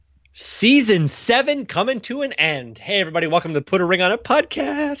Season 7 coming to an end. Hey, everybody, welcome to Put a Ring on It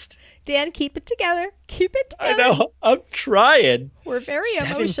podcast. Dan, keep it together. Keep it together. I know. I'm trying. We're very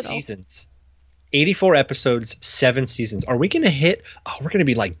emotional. 7 seasons. 84 episodes, 7 seasons. Are we going to hit? Oh, we're going to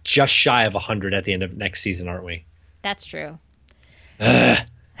be like just shy of 100 at the end of next season, aren't we? That's true. Ugh.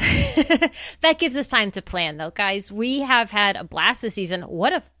 That gives us time to plan, though, guys. We have had a blast this season.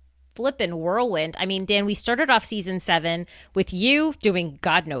 What a flippin' whirlwind. I mean, Dan, we started off season 7 with you doing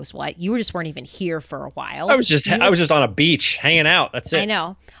God knows what. You just weren't even here for a while. I was just on a beach hanging out. That's it. I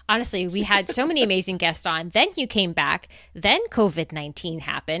know. Honestly, we had so many amazing guests on. Then you came back. Then COVID-19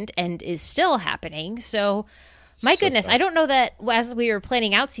 happened and is still happening. So, my goodness, I don't know that as we were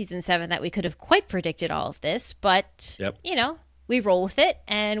planning out season 7 that we could have quite predicted all of this. But, you know, we roll with it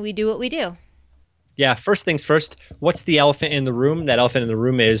and we do what we do. Yeah, first things first, what's the elephant in the room? That elephant in the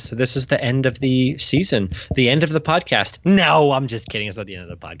room is this is the end of the season, the end of the podcast. No, I'm just kidding. It's not the end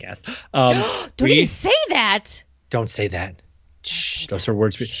of the podcast. Don't even say that. Don't say that. Shh, those are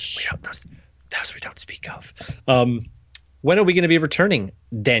words we don't speak of. When are we going to be returning,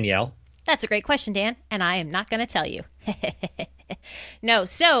 Danielle? That's a great question, Dan, and I am not going to tell you. No,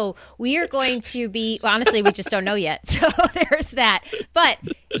 so we are going to be, well, honestly, we just don't know yet. So there's that. But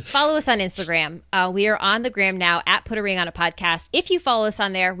follow us on Instagram. We are on the gram now at Put a Ring on a Podcast. If you follow us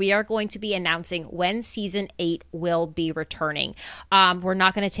on there, we are going to be announcing when season 8 will be returning. We're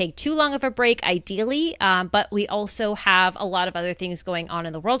not going to take too long of a break, ideally, but we also have a lot of other things going on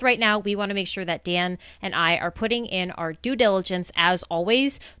in the world right now. We want to make sure that Dan and I are putting in our due diligence, as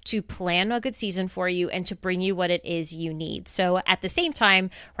always, to plan a good season for you and to bring you what it is you need. So at the same time,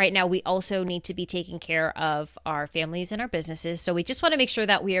 right now, we also need to be taking care of our families and our businesses. So we just want to make sure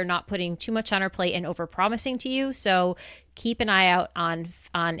that we are not putting too much on our plate and over-promising to you. So keep an eye out on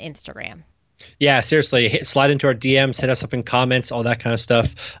Instagram. Yeah, seriously, slide into our DMs, hit us up in comments, all that kind of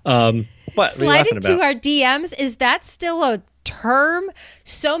stuff. What slide into our DMs? Is that still a term?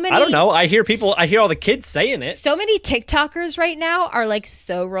 So many. I don't know. I hear all the kids saying it. So many TikTokers right now are like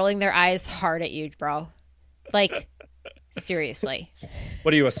so rolling their eyes hard at you, bro. Like, seriously.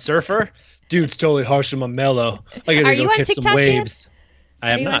 What are you, a surfer? Dude's totally harsh and mellow. I gotta go catch some waves. Dan? I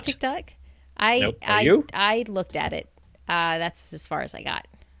am not. Are you not. on TikTok? Nope. Are you? I looked at it. That's as far as I got.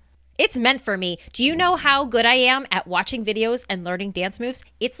 It's meant for me. Do you know how good I am at watching videos and learning dance moves?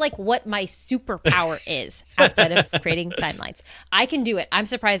 It's like what my superpower is outside of creating timelines. I can do it. I'm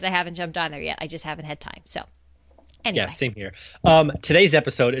surprised I haven't jumped on there yet. I just haven't had time. So anyway. Yeah, same here. Today's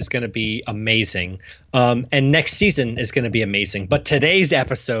episode is going to be amazing. And next season is going to be amazing. But today's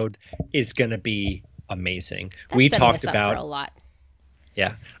episode is going to be amazing. We talked about a lot.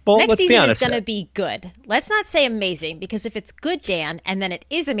 Yeah. Well, next let's season be honest. Is going to be good. Let's not say amazing, because if it's good, Dan, and then it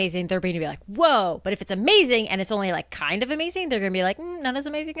is amazing, they're going to be like, whoa. But if it's amazing and it's only like kind of amazing, they're going to be like, not as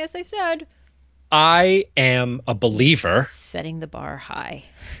amazing as they said. I am a believer. Setting the bar high.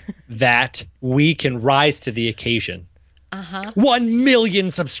 That we can rise to the occasion. 1 million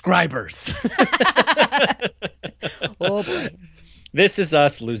subscribers. Oh, boy. This is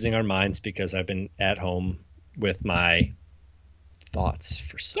us losing our minds because I've been at home with my thoughts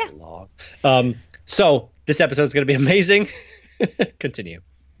for so long. So this episode is going to be amazing. Continue.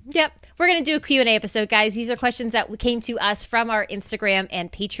 Yep. We're going to do a Q&A episode, guys. These are questions that came to us from our Instagram and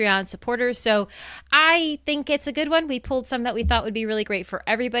Patreon supporters. So I think it's a good one. We pulled some that we thought would be really great for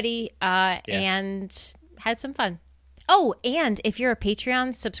everybody and had some fun. Oh, and if you're a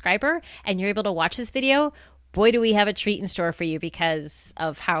Patreon subscriber and you're able to watch this video, boy, do we have a treat in store for you because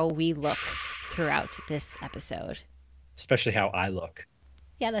of how we look throughout this episode. Especially how I look.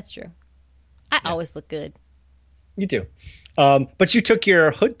 Yeah, that's true. I always look good. You do. But you took your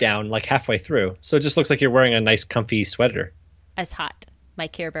hood down like halfway through. So it just looks like you're wearing a nice comfy sweater. It's hot. My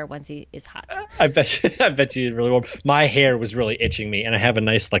Care Bear onesie is hot. I bet you it's really warm. My hair was really itching me, and I have a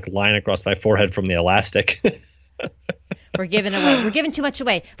nice like line across my forehead from the elastic. We're giving away. We're giving too much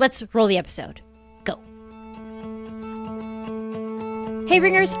away. Let's roll the episode. Go. Hey,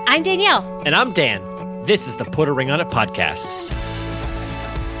 Ringers. I'm Danielle. And I'm Dan. This is the Put a Ring on It podcast.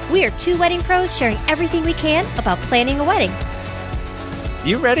 We are two wedding pros sharing everything we can about planning a wedding.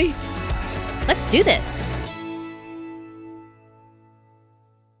 You ready? Let's do this.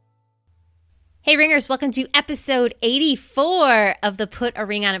 Hey, Ringers. Welcome to episode 84 of the Put a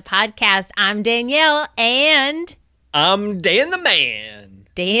Ring on It podcast. I'm Danielle and... I'm Dan the Man.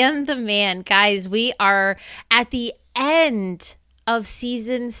 Dan the Man. Guys, we are at the end of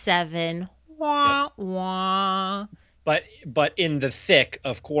season 7. Wah, wah. But in the thick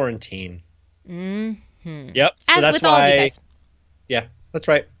of quarantine. Mm-hmm. Yep. So As that's with why, all of you guys. Yeah. That's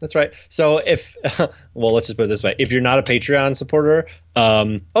right. That's right. So if, well, let's just put it this way: if you're not a Patreon supporter,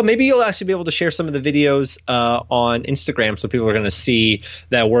 oh, maybe you'll actually be able to share some of the videos on Instagram, so people are going to see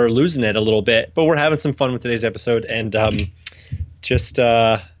that we're losing it a little bit, but we're having some fun with today's episode, and just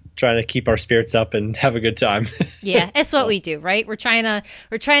trying to keep our spirits up and have a good time. Yeah, it's what we do, right? We're trying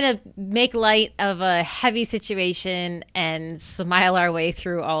to make light of a heavy situation and smile our way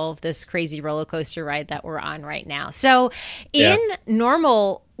through all of this crazy roller coaster ride that we're on right now. So in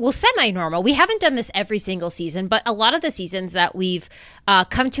normal, well, semi-normal, we haven't done this every single season, but a lot of the seasons that we've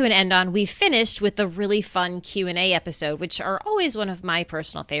come to an end on, we've finished with a really fun Q&A episode, which are always one of my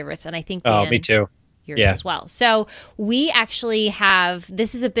personal favorites. And I think Dan, me too. Yours as well. So we actually have,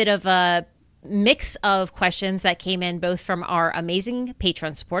 this is a bit of a mix of questions that came in both from our amazing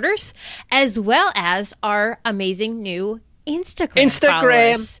Patreon supporters as well as our amazing new Instagram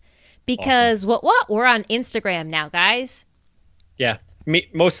followers. Because awesome. what we're on Instagram now, guys. Yeah,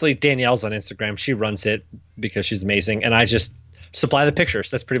 mostly Danielle's on Instagram. She runs it because she's amazing, and I just supply the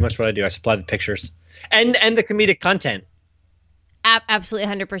pictures. That's pretty much what I do. I supply the pictures and the comedic content. Absolutely,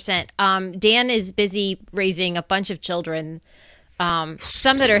 100%. Dan is busy raising a bunch of children, some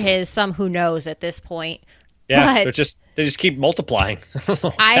that are his, some who knows at this point. Yeah, but they just keep multiplying.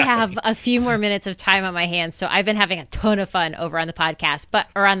 I have a few more minutes of time on my hands, so I've been having a ton of fun over on the podcast,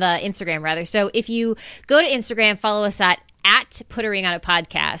 or on the Instagram rather. So if you go to Instagram, follow us at Put a Ring on a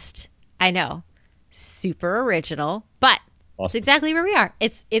Podcast. I know, super original, but it's exactly where we are.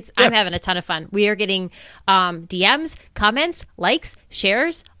 I'm having a ton of fun. We are getting DMs, comments, likes,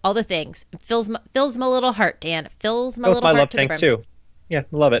 shares, all the things. It fills my little heart, Dan. It fills my little heart love tank too. Yeah,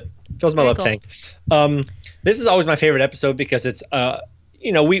 love it. Fills my love tank. This is always my favorite episode because it's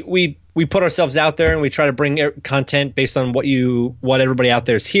we put ourselves out there and we try to bring content based on what everybody out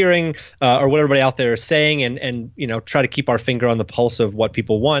there is hearing or what everybody out there is saying, and try to keep our finger on the pulse of what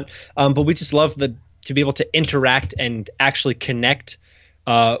people want. But we just love to be able to interact and actually connect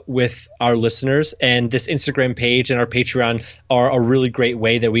with our listeners. And this Instagram page and our Patreon are a really great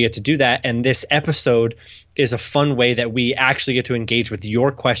way that we get to do that. And this episode is a fun way that we actually get to engage with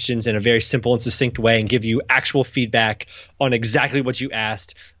your questions in a very simple and succinct way and give you actual feedback on exactly what you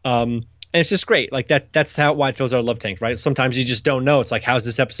asked. And it's just great. Like that's why it fills our love tank, right? Sometimes you just don't know. It's like, how's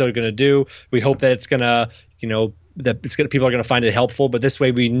this episode going to do? We hope that it's going to, people are going to find it helpful, but this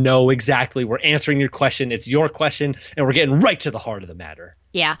way we know exactly we're answering your question. It's your question, and we're getting right to the heart of the matter.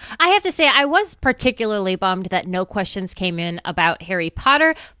 Yeah. I have to say, I was particularly bummed that no questions came in about Harry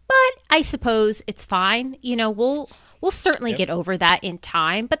Potter, but I suppose it's fine. We'll certainly get over that in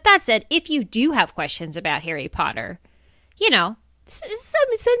time. But that said, if you do have questions about Harry Potter, send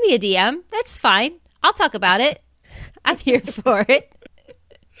me a DM. That's fine. I'll talk about it. I'm here for it.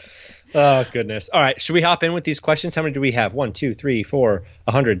 Oh, goodness. All right. Should we hop in with these questions? How many do we have? 1, 2, 3, 4,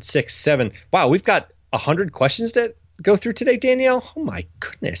 100, 6, 7. Wow, we've got 100 questions to go through today, Danielle. Oh, my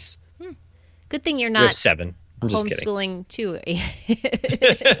goodness. Good thing you're not 7. I'm just homeschooling too.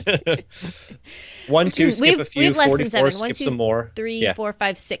 1, 2, skip a few. We have less 44, than 7. skip 1, 2, some more. 3, 4,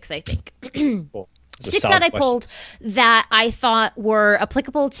 5, 6, I think. Cool. 6 that I pulled that I thought were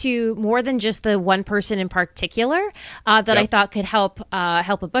applicable to more than just the one person in particular that I thought could help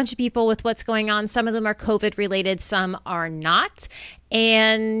a bunch of people with what's going on. Some of them are COVID related, some are not.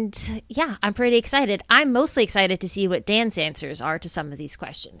 And yeah, I'm pretty excited. I'm mostly excited to see what Dan's answers are to some of these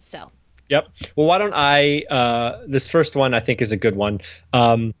questions. So. Yep. Well, why don't this first one I think is a good one.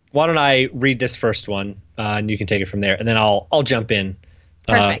 Why don't I read this first one and you can take it from there, and then I'll jump in.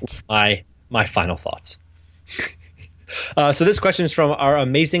 Perfect. My final thoughts. So this question is from our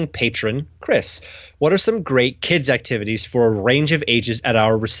amazing patron, Chris. What are some great kids activities for a range of ages at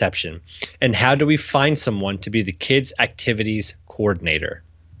our reception? And how do we find someone to be the kids activities coordinator?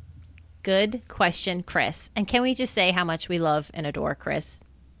 Good question, Chris. And can we just say how much we love and adore Chris?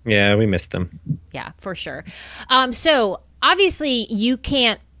 Yeah, we missed them. Yeah, for sure. So obviously you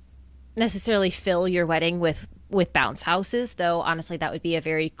can't necessarily fill your wedding with bounce houses, though honestly that would be a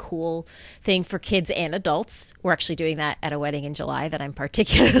very cool thing for kids and adults. We're actually doing that at a wedding in July that I'm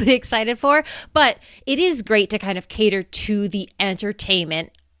particularly excited for. But it is great to kind of cater to the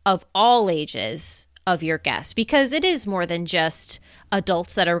entertainment of all ages of your guests, because it is more than just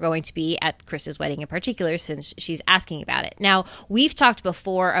adults that are going to be at Chris's wedding in particular, since she's asking about it. Now, we've talked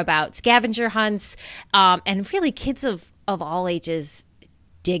before about scavenger hunts, and really kids of all ages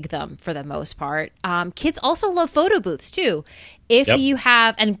dig them for the most part. Kids also love photo booths too. If you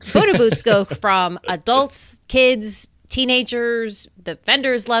have, and photo booths go from adults, kids, teenagers, the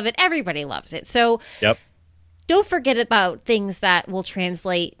vendors love it. Everybody loves it. So don't forget about things that will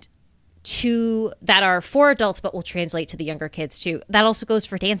translate that are for adults but will translate to the younger kids too. That also goes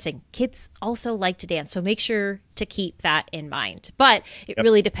for dancing. Kids also like to dance, so make sure to keep that in mind. But it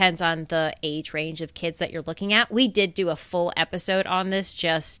really depends on the age range of kids that you're looking at. We did do a full episode on this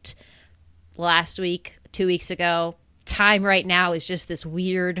just last week, 2 weeks ago. Time right now is just this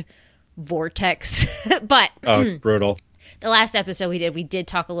weird vortex. But it's brutal. The last episode we did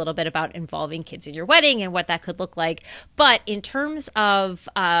talk a little bit about involving kids in your wedding and what that could look like. But in terms of,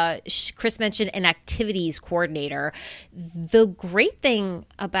 Chris mentioned an activities coordinator. The great thing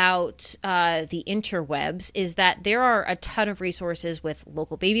about the interwebs is that there are a ton of resources with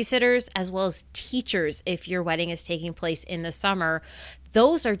local babysitters as well as teachers if your wedding is taking place in the summer.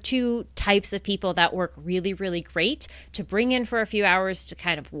 Those are two types of people that work really, really great to bring in for a few hours to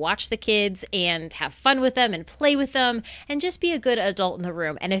kind of watch the kids and have fun with them and play with them and just be a good adult in the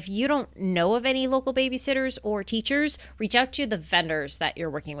room. And if you don't know of any local babysitters or teachers, reach out to the vendors that you're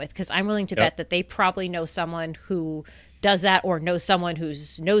working with, because I'm willing to bet that they probably know someone who does that or knows someone who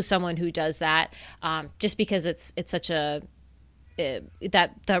knows someone who does that, just because it's such a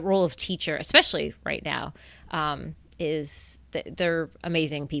that role of teacher, especially right now, is they're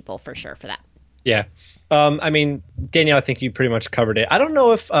amazing people for sure for that. Yeah. I mean, Danielle, I think you pretty much covered it. I don't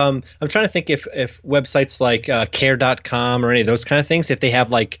know if I'm trying to think if websites like care.com or any of those kind of things, if they have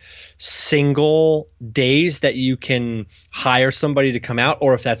like single days that you can hire somebody to come out,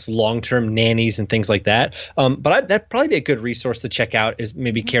 or if that's long-term nannies and things like that. But that'd probably be a good resource to check out, is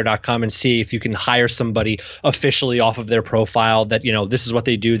maybe care.com, and see if you can hire somebody officially off of their profile that, you know, this is what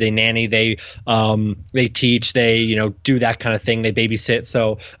they do. They nanny, they teach, they, you know, do that kind of thing. They babysit.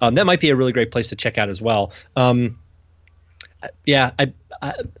 So that might be a really great place to check out as well. Yeah,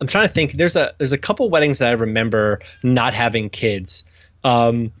 I'm trying to think. There's a couple weddings that I remember not having kids.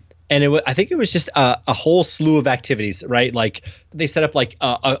 And I think it was just a whole slew of activities, right? Like they set up like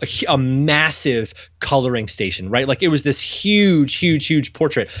a massive coloring station, right? Like it was this huge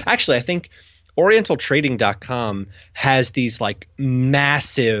portrait. Actually, I think orientaltrading.com has these like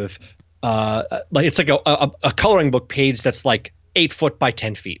massive, like it's like a coloring book page that's like 8 foot by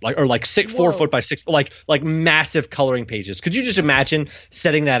 10 feet, like, or like 4 foot by 6, like massive coloring pages. Could you just imagine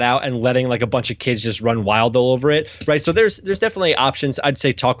setting that out and letting like a bunch of kids just run wild all over it, right? So there's definitely options. I'd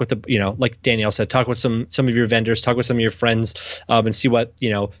say talk with the, you know, like Danielle said, talk with some of your vendors, talk with some of your friends, and see what, you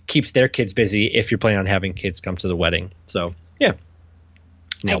know, keeps their kids busy if you're planning on having kids come to the wedding. So yeah,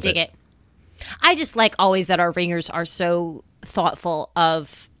 I dig it. I just like always that our ringers are so thoughtful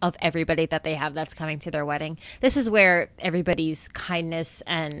of everybody that they have that's coming to their wedding. This is where everybody's kindness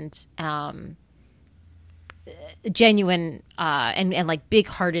and genuine and like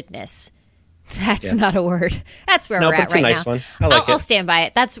big-heartedness, that's not a word, that's where we're at right now. It's a nice one. I'll stand by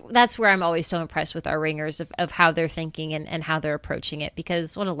it. That's where I'm always so impressed with our ringers, of how they're thinking and how they're approaching it,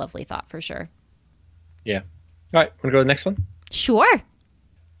 because what a lovely thought for sure. Yeah. All right, want to go to the next one? Sure.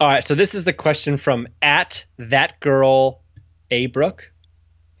 All right, so this is the question from @thatgirl_A_Brooke.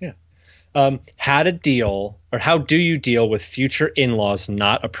 Yeah. How do you deal with future in-laws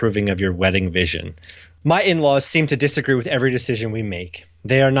not approving of your wedding vision? My in-laws seem to disagree with every decision we make.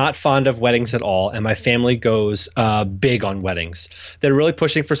 They are not fond of weddings at all, and my family goes big on weddings. They're really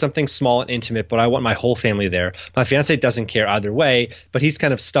pushing for something small and intimate, but I want my whole family there. My fiance doesn't care either way, but he's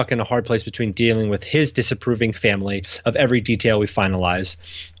kind of stuck in a hard place between dealing with his disapproving family of every detail we finalize.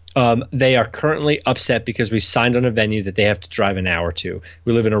 They are currently upset because we signed on a venue that they have to drive an hour to.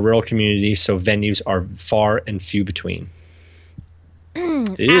 We live in a rural community, so venues are far and few between.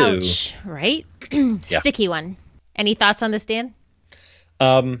 Ouch, right? Yeah. Sticky one. Any thoughts on this, Dan?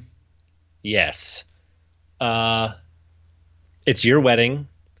 Yes. It's your wedding,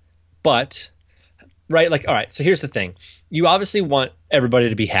 but, right, like, all right, so here's the thing. You obviously want everybody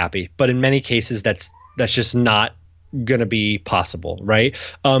to be happy, but in many cases that's just not going to be possible, right?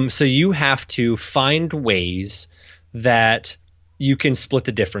 So you have to find ways that you can split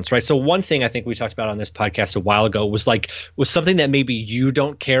the difference, right? So one thing I think we talked about on this podcast a while ago was something that maybe you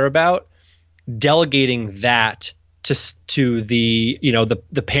don't care about, delegating that to the, you know,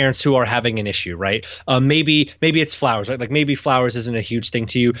 the parents who are having an issue, right? Maybe it's flowers, right? Like maybe flowers isn't a huge thing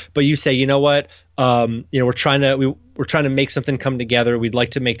to you, but you say, you know what, you know, we're trying to make something come together. We'd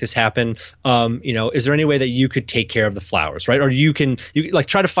like to make this happen. You know, is there any way that you could take care of the flowers, right? Or you like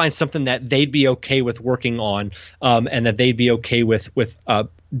try to find something that they'd be okay with working on, and that they'd be okay with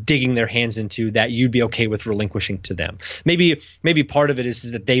digging their hands into, that you'd be okay with relinquishing to them. Maybe part of it is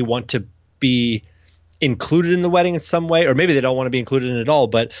that they want to be included in the wedding in some way, or maybe they don't want to be included in it at all,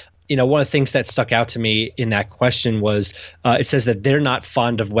 but one of the things that stuck out to me in that question was it says that they're not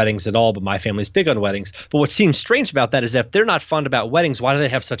fond of weddings at all, but my family's big on weddings. But what seems strange about that is that if they're not fond about weddings, why do they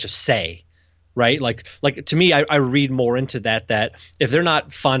have such a say? Right? Like to me, I read more into that if they're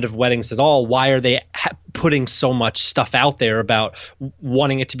not fond of weddings at all, why are they putting so much stuff out there about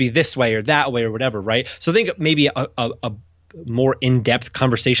wanting it to be this way or that way or whatever, right? So I think maybe a more in-depth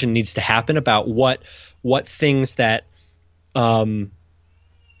conversation needs to happen about what things that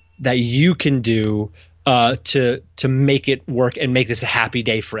that you can do to make it work and make this a happy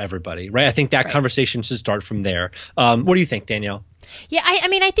day for everybody, right? I think that conversation should start from there. What do you think, Danielle? Yeah, I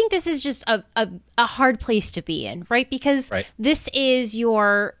mean, I think this is just a hard place to be in, right? Because this is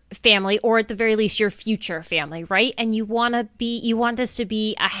your family, or at the very least, your future family, right? And you want this to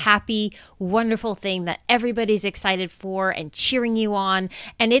be a happy, wonderful thing that everybody's excited for and cheering you on.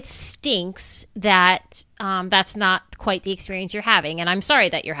 And it stinks that that's not quite the experience you're having. And I'm sorry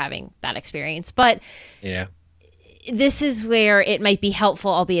that you're having that experience, but yeah. This is where it might be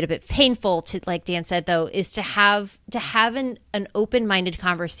helpful, albeit a bit painful, to, like Dan said, though, is to have an open-minded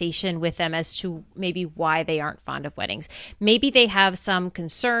conversation with them as to maybe why they aren't fond of weddings. Maybe they have some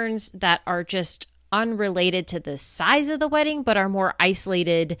concerns that are just unrelated to the size of the wedding, but are more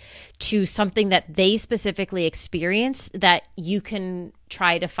isolated to something that they specifically experienced that you can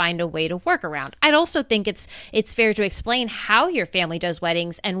try to find a way to work around. I'd also think it's fair to explain how your family does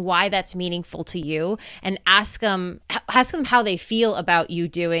weddings and why that's meaningful to you, and ask them how they feel about you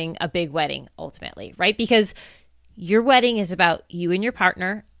doing a big wedding ultimately, right? Because your wedding is about you and your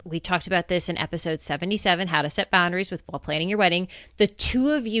partner. We talked about this in episode 77, how to set boundaries while planning your wedding. The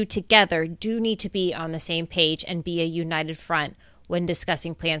two of you together do need to be on the same page and be a united front when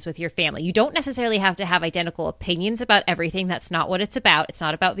discussing plans with your family. You don't necessarily have to have identical opinions about everything. That's not what it's about. It's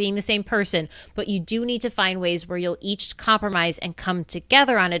not about being the same person, but you do need to find ways where you'll each compromise and come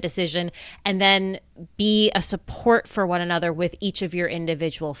together on a decision, and then be a support for one another with each of your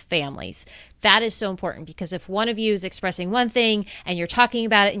individual families. That is so important, because if one of you is expressing one thing and you're talking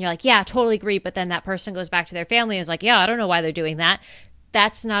about it and you're like, yeah, totally agree, but then that person goes back to their family and is like, yeah, I don't know why they're doing that.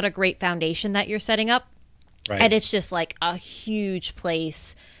 That's not a great foundation that you're setting up. Right. And it's just like a huge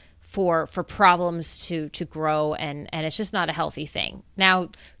place for problems to grow, and it's just not a healthy thing. Now,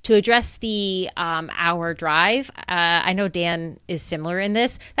 to address the hour drive, I know Dan is similar in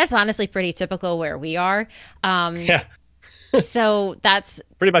this. That's honestly pretty typical where we are. Yeah. So that's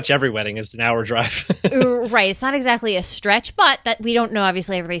pretty much every wedding is an hour drive. Right. It's not exactly a stretch, but that we don't know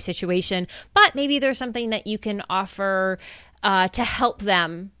obviously everybody's situation. But maybe there's something that you can offer to help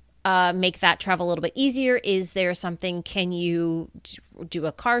them make that travel a little bit easier. Is there something? Can you do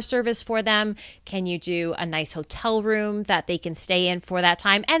a car service for them? Can you do a nice hotel room that they can stay in for that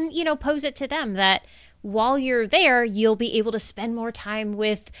time? And, pose it to them that while you're there, you'll be able to spend more time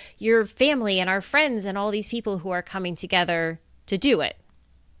with your family and our friends and all these people who are coming together to do it.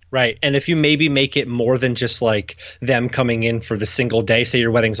 Right. And if you maybe make it more than just like them coming in for the single day, say your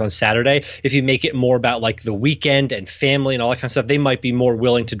wedding's on Saturday, if you make it more about like the weekend and family and all that kind of stuff, they might be more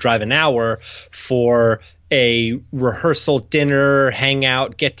willing to drive an hour for a rehearsal, dinner,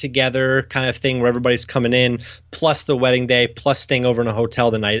 hangout, get together kind of thing where everybody's coming in, plus the wedding day, plus staying over in a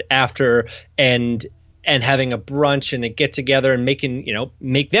hotel the night after, and having a brunch and a get together, and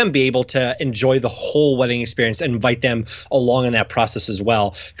make them be able to enjoy the whole wedding experience and invite them along in that process as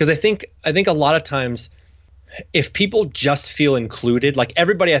well. Because I think a lot of times if people just feel included, like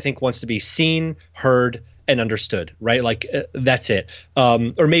everybody I think wants to be seen, heard, and understood, right? Like that's it.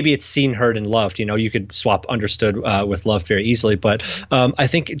 Or maybe it's seen, heard, and loved. You could swap understood with loved very easily. But I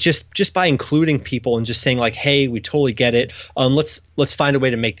think just by including people and just saying like, hey, we totally get it. Let's find a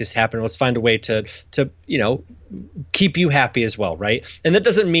way to make this happen. Let's find a way to keep you happy as well, right? And that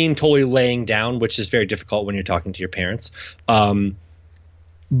doesn't mean totally laying down, which is very difficult when you're talking to your parents.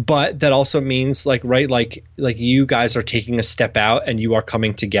 But that also means like you guys are taking a step out and you are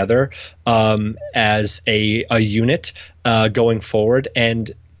coming together as a unit going forward, and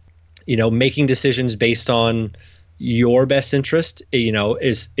making decisions based on your best interest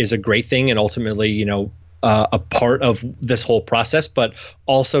is a great thing, and ultimately a part of this whole process, but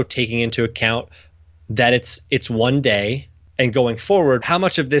also taking into account that it's one day. And going forward, how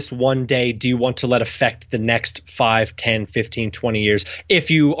much of this one day do you want to let affect the next 5, 10, 15, 20 years? If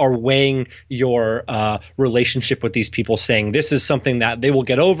you are weighing your relationship with these people, saying this is something that they will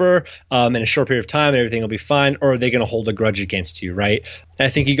get over in a short period of time and everything will be fine, or are they going to hold a grudge against you, right? And I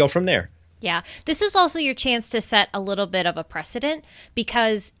think you go from there. Yeah. This is also your chance to set a little bit of a precedent,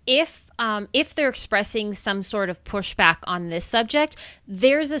 because if if they're expressing some sort of pushback on this subject,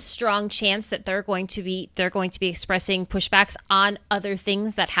 there's a strong chance that they're going to be expressing pushbacks on other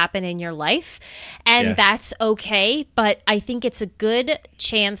things that happen in your life, and that's okay. But I think it's a good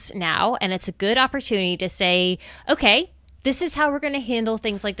chance now, and it's a good opportunity to say, okay, this is how we're going to handle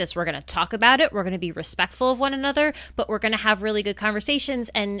things like this. We're going to talk about it. We're going to be respectful of one another, but we're going to have really good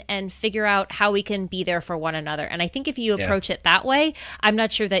conversations and figure out how we can be there for one another. And I think if you approach it that way, I'm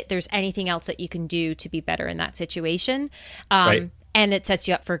not sure that there's anything else that you can do to be better in that situation. And it sets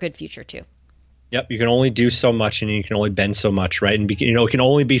you up for a good future too. Yep. You can only do so much and you can only bend so much, right? And, it can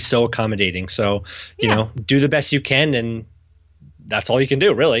only be so accommodating. So, do the best you can, and that's all you can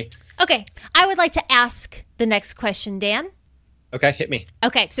do, really. Okay. I would like to ask the next question, Dan. Okay, hit me.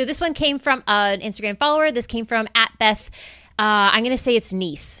 Okay, so this one came from an Instagram follower. This came from @Beth. I'm going to say it's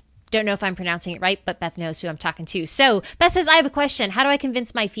niece. Don't know if I'm pronouncing it right, but Beth knows who I'm talking to. So Beth says, I have a question. How do I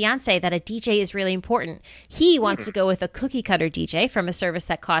convince my fiance that a DJ is really important? He wants to go with a cookie cutter DJ from a service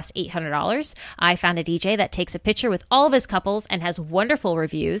that costs $800. I found a DJ that takes a picture with all of his couples and has wonderful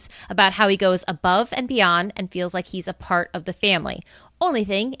reviews about how he goes above and beyond and feels like he's a part of the family. Only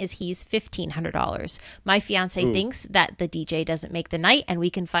thing is he's $1,500. My fiance thinks that the DJ doesn't make the night and we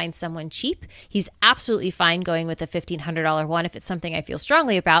can find someone cheap. He's absolutely fine going with a $1,500 one if it's something I feel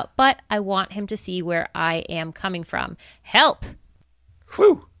strongly about, but I want him to see where I am coming from. Help.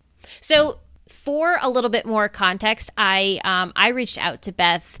 Whew. So for a little bit more context, I reached out to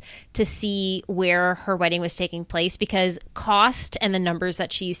Beth to see where her wedding was taking place, because cost and the numbers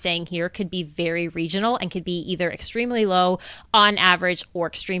that she's saying here could be very regional and could be either extremely low on average or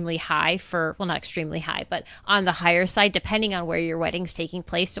extremely high not extremely high, but on the higher side, depending on where your wedding's taking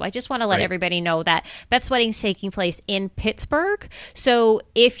place. So I just want to let everybody know that Beth's wedding's taking place in Pittsburgh. So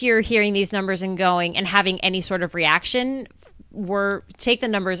if you're hearing these numbers and going and having any sort of reaction, take the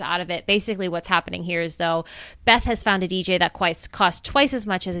numbers out of it. Basically what's happening here is, though, Beth has found a DJ that costs twice as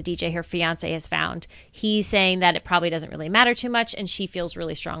much as a DJ her fiance has found. He's saying that it probably doesn't really matter too much, and she feels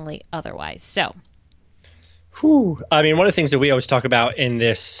really strongly otherwise. So, I mean, one of the things that we always talk about in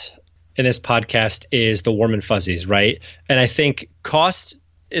this podcast is the warm and fuzzies, right? And I think cost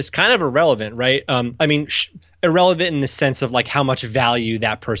is kind of irrelevant, right? Irrelevant in the sense of like how much value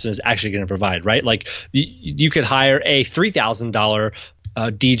that person is actually going to provide, right? Like you could hire a $3,000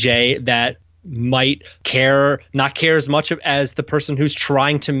 DJ that might not care as much as the person who's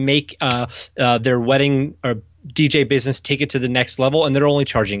trying to make their wedding or DJ business take it to the next level, and they're only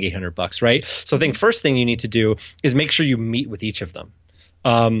charging $800, right? So I think first thing you need to do is make sure you meet with each of them.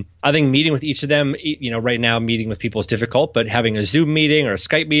 I think meeting with each of them, right now meeting with people is difficult, but having a Zoom meeting or a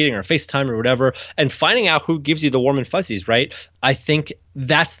Skype meeting or a FaceTime or whatever, and finding out who gives you the warm and fuzzies, right? I think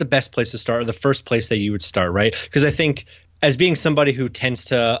that's the best place to start, or the first place that you would start, right? Because I think as being somebody who tends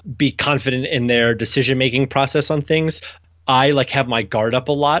to be confident in their decision-making process on things, I have my guard up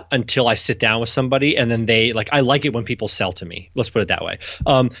a lot until I sit down with somebody, and then I like it when people sell to me. Let's put it that way.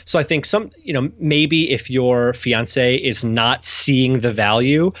 So I think maybe if your fiance is not seeing the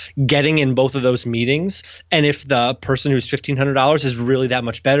value, getting in both of those meetings, and if the person who's $1,500 is really that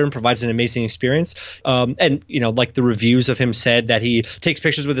much better and provides an amazing experience, and the reviews of him said that he takes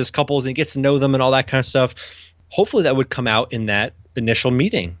pictures with his couples and gets to know them and all that kind of stuff, hopefully that would come out in that initial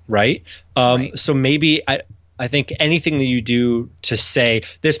meeting, right? Right. So maybe I think anything that you do to say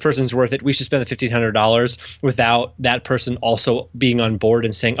this person's worth it, we should spend the $1,500, without that person also being on board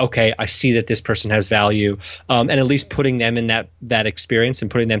and saying, okay, I see that this person has value, and at least putting them in that experience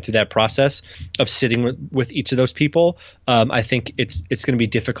and putting them through that process of sitting with each of those people. I think it's going to be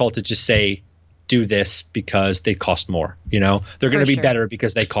difficult to just say, do this because they cost more. They're going to be better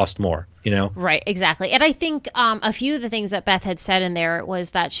because they cost more. Right, exactly. And I think a few of the things that Beth had said in there was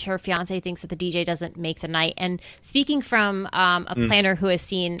that her fiance thinks that the DJ doesn't make the night. And speaking from a planner who has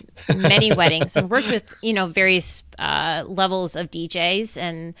seen many weddings and worked with various levels of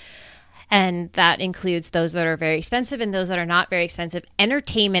DJs, and that includes those that are very expensive and those that are not very expensive.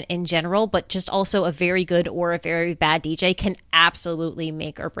 Entertainment in general, but just also a very good or a very bad DJ can absolutely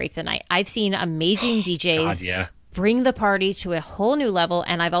make or break the night. I've seen amazing DJs bring the party to a whole new level,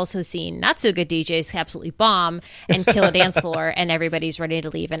 and I've also seen not so good DJs absolutely bomb and kill a dance floor, and everybody's ready to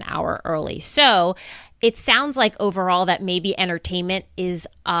leave an hour early. So it sounds like overall that maybe entertainment is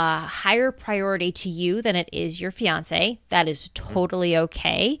a higher priority to you than it is your fiance. That is totally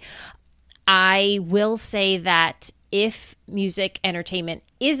okay. I will say that if music entertainment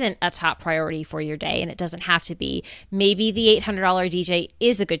isn't a top priority for your day, and it doesn't have to be, maybe the $800 DJ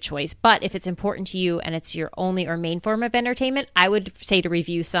is a good choice. But if it's important to you and it's your only or main form of entertainment, I would say to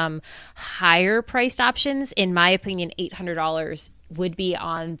review some higher priced options. In my opinion, $800 would be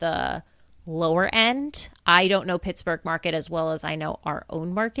on the lower end. I don't know Pittsburgh market as well as I know our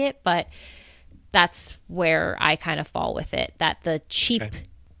own market, but that's where I kind of fall with it, that the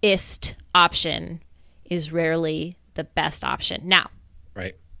cheapest option is rarely the best option. Now,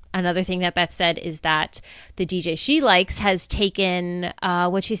 right. Another thing that Beth said is that the DJ she likes has taken,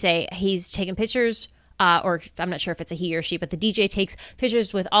 what'd she say? He's taken pictures, or I'm not sure if it's a he or she, but the DJ takes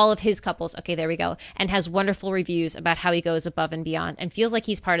pictures with all of his couples. Okay, there we go. And has wonderful reviews about how he goes above and beyond and feels like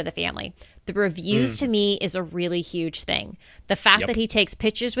he's part of the family. The reviews to me is a really huge thing. The fact that he takes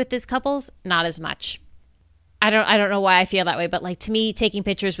pictures with his couples, not as much. I don't know why I feel that way, but like to me, taking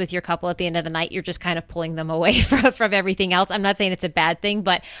pictures with your couple at the end of the night, you're just kind of pulling them away from everything else. I'm not saying it's a bad thing,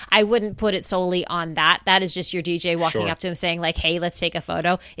 but I wouldn't put it solely on that. That is just your DJ walking up to him saying like, hey, let's take a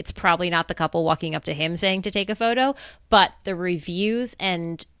photo. It's probably not the couple walking up to him saying to take a photo, but the reviews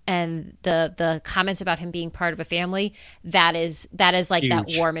and the comments about him being part of a family, that is like huge.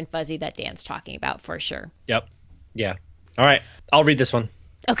 That warm and fuzzy that Dan's talking about for sure. Yep. Yeah. All right. I'll read this one.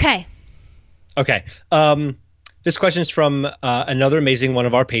 Okay. This question is from another amazing one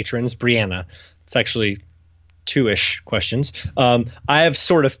of our patrons, Brianna. It's actually two-ish questions. I have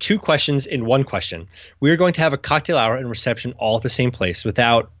sort of two questions in one question. We are going to have a cocktail hour and reception all at the same place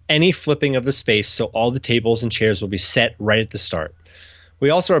without any flipping of the space, so all the tables and chairs will be set right at the start.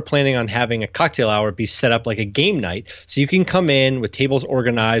 We also are planning on having a cocktail hour be set up like a game night, so you can come in with tables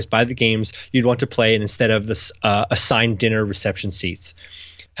organized by the games you'd want to play and instead of the assigned dinner reception seats.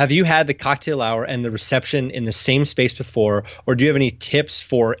 Have you had the cocktail hour and the reception in the same space before, or do you have any tips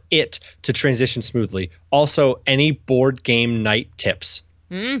for it to transition smoothly? Also, any board game night tips?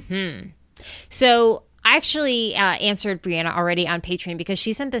 So I actually answered Brianna already on Patreon because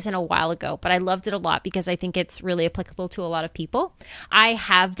she sent this in a while ago, but I loved it a lot because I think it's really applicable to a lot of people. I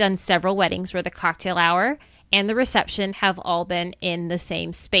have done several weddings where the cocktail hour and the reception have all been in the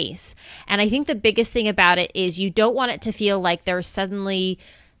same space. And I think the biggest thing about it is you don't want it to feel like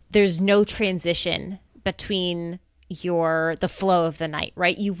there's no transition between the flow of the night,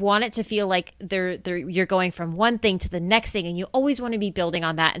 right? You want it to feel like you're going from one thing to the next thing, and you always want to be building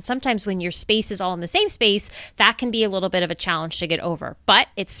on that. And sometimes when your space is all in the same space, that can be a little bit of a challenge to get over, but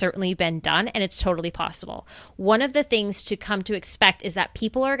it's certainly been done and it's totally possible. One of the things to come to expect is that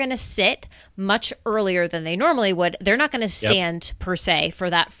people are going to sit much earlier than they normally would. They're not going to stand per se for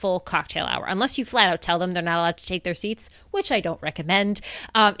that full cocktail hour, unless you flat out tell them they're not allowed to take their seats, which I don't recommend.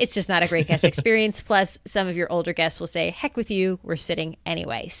 It's just not a great guest experience. Plus, some of your older guests will say, heck with you, we're sitting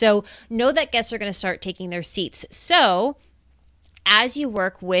anyway. So know that guests are going to start taking their seats. So as you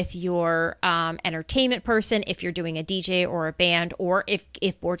work with your entertainment person, if you're doing a DJ or a band, or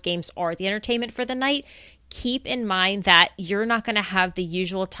if board games are the entertainment for the night, keep in mind that you're not going to have the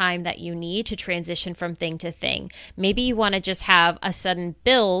usual time that you need to transition from thing to thing. Maybe you want to just have a sudden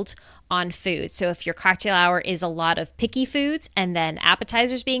build on food. So if your cocktail hour is a lot of picky foods and then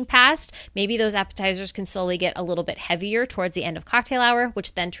appetizers being passed, maybe those appetizers can slowly get a little bit heavier towards the end of cocktail hour,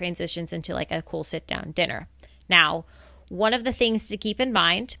 which then transitions into like a cool sit down dinner. Now, one of the things to keep in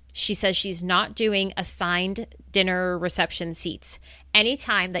mind, she says she's not doing assigned dinner reception seats.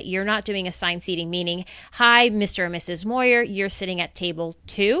 Anytime that you're not doing assigned seating, meaning, hi, Mr. and Mrs. Moyer, you're sitting at table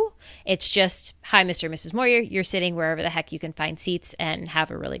 2. It's just, hi, Mr. and Mrs. Moyer, you're sitting wherever the heck you can find seats and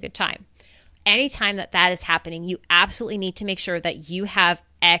have a really good time. Anytime that is happening, you absolutely need to make sure that you have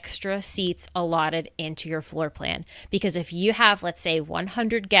extra seats allotted into your floor plan. Because if you have, let's say,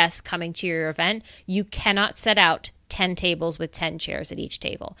 100 guests coming to your event, you cannot set out 10 tables with 10 chairs at each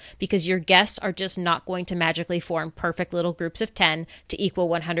table, because your guests are just not going to magically form perfect little groups of 10 to equal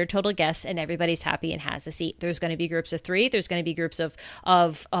 100 total guests and everybody's happy and has a seat. There's going to be groups of 3. There's going to be groups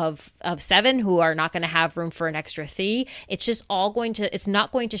of 7 who are not going to have room for an extra 3. It's just it's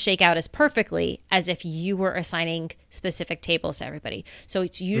not going to shake out as perfectly as if you were assigning specific tables to everybody. So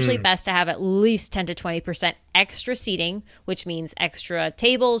it's usually best to have at least 10 to 20% extra seating, which means extra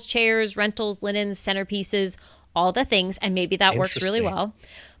tables, chairs, rentals, linens, centerpieces, all the things, and maybe that works really well.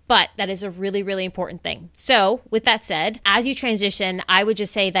 But that is a really, really important thing. So with that said, as you transition, I would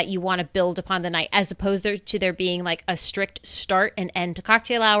just say that you want to build upon the night, as opposed to there being like a strict start and end to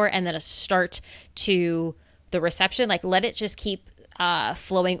cocktail hour and then a start to the reception. Like, let it just keep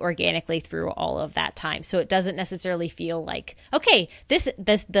flowing organically through all of that time. So it doesn't necessarily feel like, okay,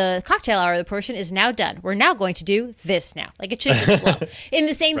 the cocktail hour of the portion is now done. We're now going to do this now. Like, it should just flow in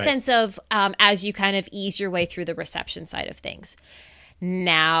the same sense of as you kind of ease your way through the reception side of things.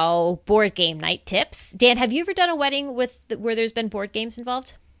 Now, board game night tips. Dan, have you ever done a wedding where there's been board games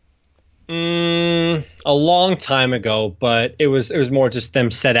involved? A long time ago, but it was more just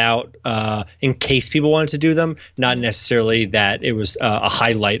them set out in case people wanted to do them, not necessarily that it was a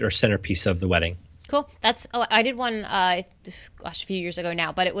highlight or centerpiece of the wedding. Cool. I did one, gosh, a few years ago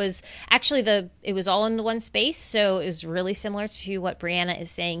now, but it was actually it was all in the one space. So it was really similar to what Brianna is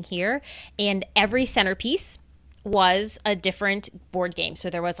saying here. And every centerpiece was a different board game. So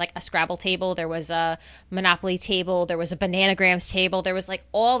there was like a Scrabble table, there was a Monopoly table, there was a Bananagrams table, there was like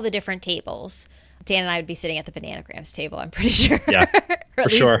all the different tables. Dan and I would be sitting at the Bananagrams table, I'm pretty sure. Yeah, for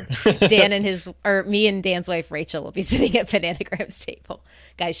sure. Dan and me and Dan's wife Rachel will be sitting at Bananagrams table.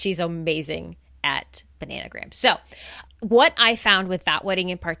 Guys, she's amazing at Bananagrams. So what I found with that wedding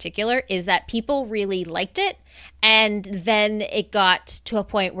in particular is that people really liked it. And then it got to a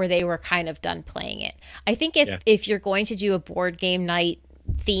point where they were kind of done playing it. I think if you're going to do a board game night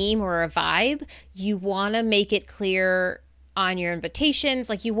theme or a vibe, you want to make it clear on your invitations.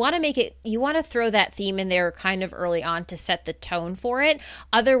 Like you want to throw that theme in there kind of early on to set the tone for it.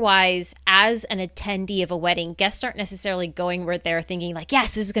 Otherwise, as an attendee of a wedding, guests aren't necessarily going where they're thinking like,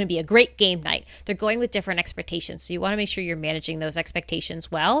 yes, this is going to be a great game night. They're going with different expectations. So you want to make sure you're managing those expectations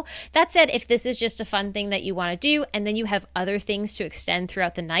well. That said, if this is just a fun thing that you want to do, and then you have other things to extend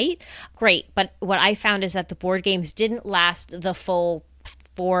throughout the night, great. But what I found is that the board games didn't last the full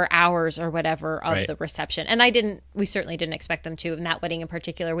 4 hours or whatever of the reception. And we certainly didn't expect them to in that wedding in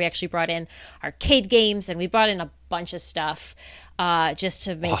particular. We actually brought in arcade games and we brought in a bunch of stuff just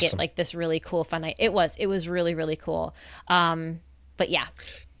to make it like this really cool fun night. It was really, really cool. But yeah.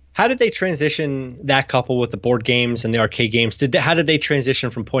 How did they transition that couple with the board games and the arcade games? How did they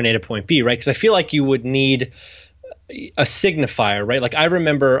transition from point A to point B, right? Because I feel like you would need a signifier, right? Like I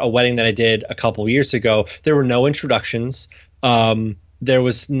remember a wedding that I did a couple years ago. There were no introductions. There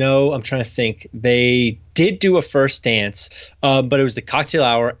was no, I'm trying to think. They did do a first dance, but it was the cocktail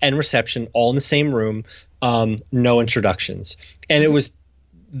hour and reception all in the same room. No introductions. And it was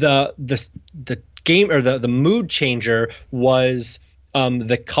the game, or the mood changer was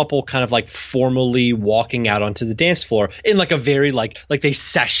the couple kind of like formally walking out onto the dance floor in like a very like they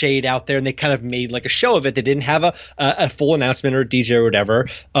sashayed out there and they kind of made like a show of it. They didn't have a full announcement or a DJ or whatever.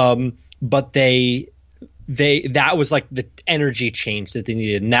 But that was like the energy change that they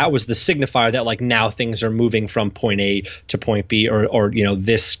needed, and that was the signifier that like now things are moving from point A to point B, or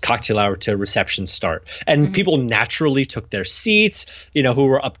this cocktail hour to reception start, and people naturally took their seats, who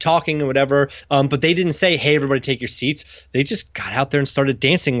were up talking and whatever, but they didn't say, hey, everybody take your seats. They just got out there and started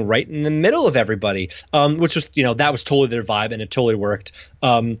dancing right in the middle of everybody, which was that was totally their vibe, and it totally worked.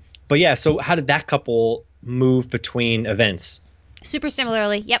 But yeah, so how did that couple move between events? Super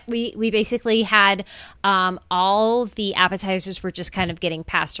similarly. Yep. We basically had all the appetizers were just kind of getting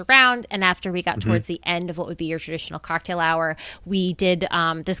passed around. And after we got towards the end of what would be your traditional cocktail hour, we did,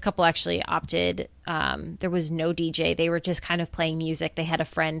 this couple actually opted, there was no DJ. They were just kind of playing music. They had a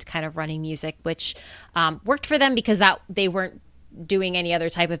friend kind of running music, which worked for them because they weren't doing any other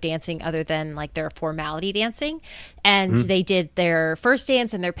type of dancing other than like their formality dancing. And they did their first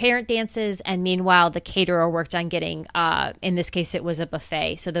dance and their parent dances. And meanwhile, the caterer worked on getting, in this case, it was a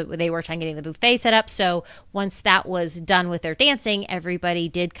buffet. So they worked on getting the buffet set up. So once that was done with their dancing, everybody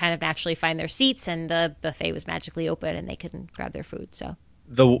did kind of naturally find their seats and the buffet was magically open and they couldn't grab their food. So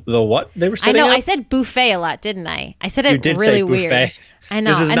the what they were setting I know up? I said buffet a lot, didn't I? I said it really weird. I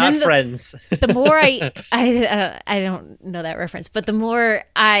know. This is not Friends. The more I don't know that reference, but the more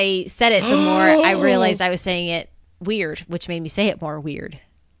I said it, the more I realized I was saying it weird, which made me say it more weird.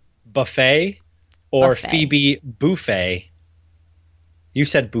 Buffet or Buffet. Phoebe Buffet? You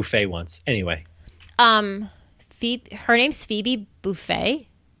said buffet once. Anyway. Phoebe, her name's Phoebe Buffet.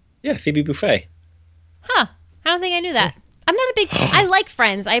 Yeah, Phoebe Buffet. Huh. I don't think I knew that. I'm not a big. I like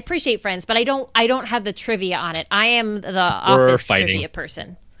Friends. I appreciate Friends, but I don't have the trivia on it. I am the Office trivia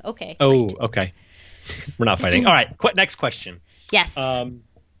person. Okay. Oh, great. Okay. We're not fighting. All right. Next question. Yes.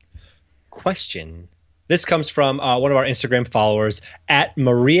 Question. This comes from one of our Instagram followers at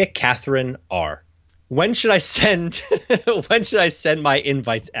Maria Catherine R. When should I send my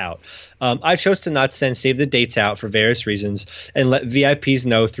invites out? I chose to not save the dates out for various reasons and let VIPs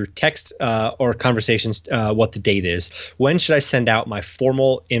know through text or conversations what the date is. When should I send out my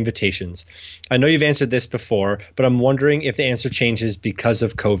formal invitations? I know you've answered this before, but I'm wondering if the answer changes because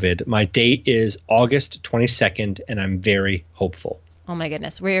of COVID. My date is August 22nd, and I'm very hopeful. Oh my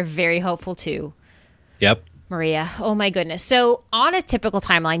goodness. We're very hopeful too. Yep. Maria. Oh my goodness. So on a typical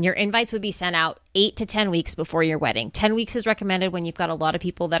timeline, your invites would be sent out 8 to 10 weeks before your wedding. 10 weeks is recommended when you've got a lot of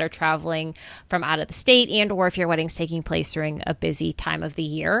people that are traveling from out of the state, and or if your wedding's taking place during a busy time of the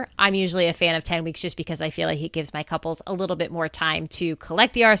year. I'm usually a fan of 10 weeks just because I feel like it gives my couples a little bit more time to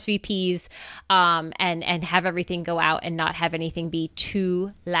collect the RSVPs and have everything go out and not have anything be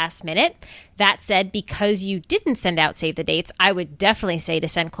too last minute. That said, because you didn't send out save the dates, I would definitely say to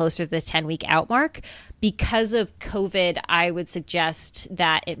send closer to the 10-week out mark. Because of COVID, I would suggest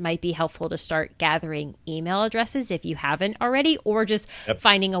that it might be helpful to start gathering email addresses if you haven't already, or just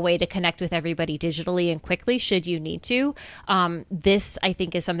finding a way to connect with everybody digitally and quickly should you need to. This, I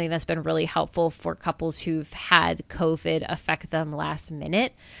think, is something that's been really helpful for couples who've had COVID affect them last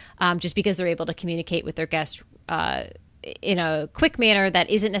minute, just because they're able to communicate with their guests in a quick manner that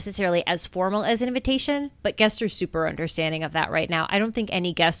isn't necessarily as formal as an invitation, but guests are super understanding of that right now. I don't think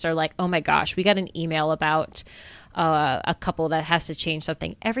any guests are like, oh my gosh, we got an email about a couple that has to change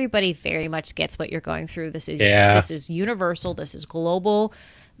something. Everybody very much gets what you're going through. This is universal. This is global.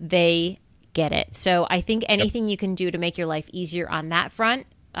 They get it. So I think anything you can do to make your life easier on that front,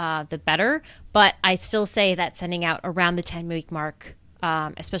 the better. But I still say that sending out around the 10-week mark,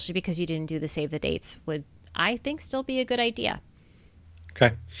 especially because you didn't do the save the dates, would, I think, still be a good idea.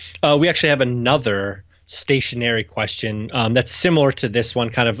 Okay. We actually have another stationary question that's similar to this one.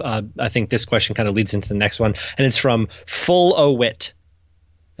 Kind of, I think this question kind of leads into the next one, and it's from Full O Wit,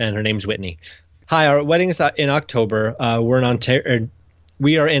 and her name's Whitney. Hi, our wedding is in October. We're in Ontario.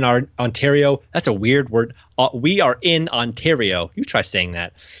 We are in our Ontario. That's a weird word. We are in Ontario. You try saying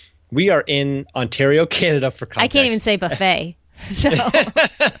that. We are in Ontario, Canada, for context. I can't even say buffet. So,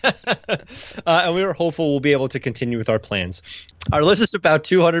 and we are hopeful we'll be able to continue with our plans. Our list is about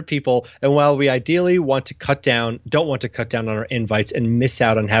 200 people, and while we ideally don't want to cut down on our invites and miss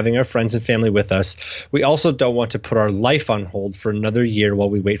out on having our friends and family with us, we also don't want to put our life on hold for another year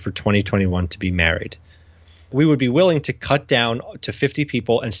while we wait for 2021 to be married. We would be willing to cut down to 50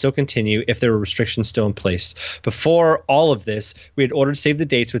 people and still continue if there were restrictions still in place. Before all of this, we had ordered save the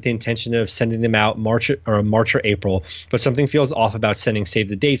dates with the intention of sending them out March or April, but something feels off about sending save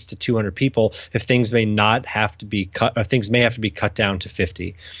the dates to 200 people if things may have to be cut down to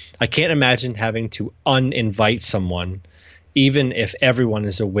 50. I can't imagine having to uninvite someone, even if everyone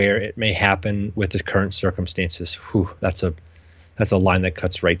is aware it may happen with the current circumstances. Whew, that's a line that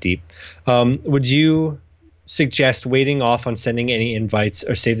cuts right deep. Would you suggest waiting off on sending any invites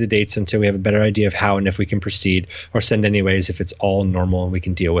or save the dates until we have a better idea of how and if we can proceed, or send anyways if it's all normal and we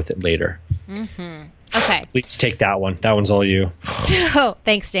can deal with it later? Mm-hmm. Okay. Please take that one. That one's all you. So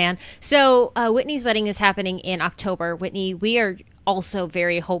thanks, Dan. So Whitney's wedding is happening in October. Whitney, we are also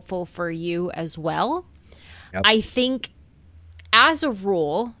very hopeful for you as well. Yep. I think as a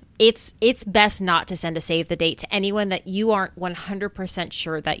rule, it's best not to send a save the date to anyone that you aren't 100%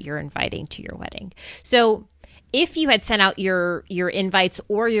 sure that you're inviting to your wedding. So if you had sent out your invites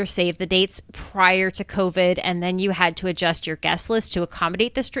or your save the dates prior to COVID, and then you had to adjust your guest list to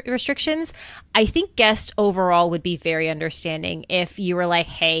accommodate the restrictions, I think guests overall would be very understanding if you were like,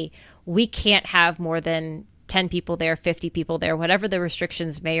 hey, we can't have more than 10 people there, 50 people there, whatever the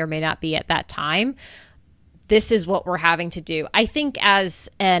restrictions may or may not be at that time. This is what we're having to do. I think as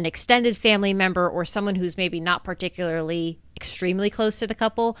an extended family member or someone who's maybe not particularly extremely close to the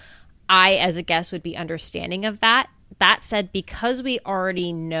couple, I, as a guest, would be understanding of that. That said, because we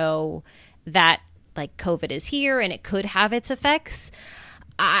already know that like COVID is here and it could have its effects,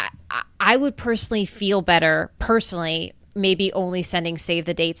 I would personally feel better, maybe only sending save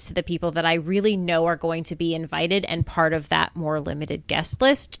the dates to the people that I really know are going to be invited and part of that more limited guest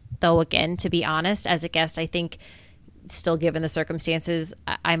list. Though, again, to be honest, as a guest, I think still given the circumstances,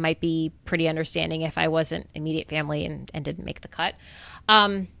 I might be pretty understanding if I wasn't immediate family and didn't make the cut.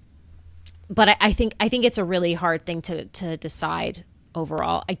 But I think it's a really hard thing to decide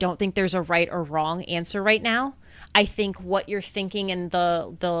overall. I don't think there's a right or wrong answer right now. I think what you're thinking and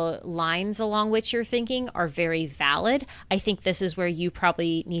the lines along which you're thinking are very valid. I think this is where you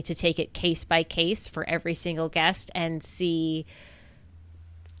probably need to take it case by case for every single guest and see,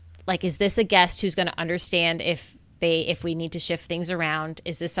 like, is this a guest who's going to understand if we need to shift things around?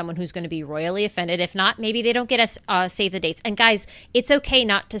 Is this someone who's going to be royally offended? If not, maybe they don't get us save the dates. And guys, it's okay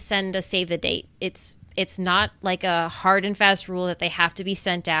not to send a save the date. It's not like a hard and fast rule that they have to be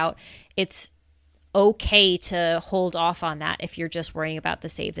sent out. It's okay to hold off on that if you're just worrying about the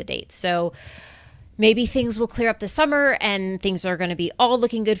save the date. So maybe things will clear up this summer and things are going to be all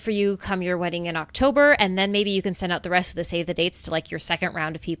looking good for you come your wedding in October. And then maybe you can send out the rest of the save the dates to like your second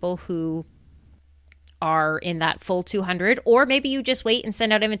round of people who are in that full 200, or maybe you just wait and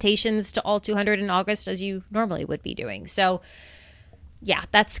send out invitations to all 200 in August as you normally would be doing. So yeah,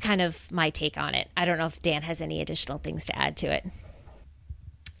 that's kind of my take on it. I don't know if Dan has any additional things to add to it.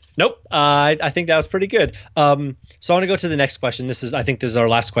 Nope. I think that was pretty good. So I want to go to the next question. I think this is our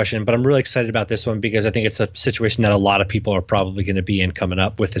last question, but I'm really excited about this one because I think it's a situation that a lot of people are probably going to be in coming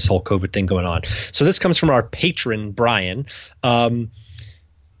up with this whole COVID thing going on. So this comes from our patron, Brian.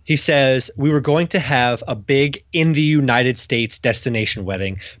 He says, we were going to have a big in the United States destination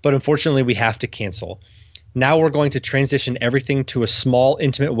wedding, but unfortunately we have to cancel. Now we're going to transition everything to a small,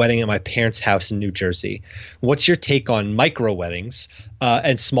 intimate wedding at my parents' house in New Jersey. What's your take on micro weddings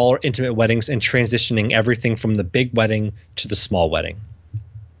and smaller, intimate weddings and transitioning everything from the big wedding to the small wedding?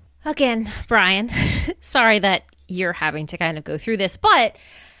 Again, Brian, sorry that you're having to kind of go through this, but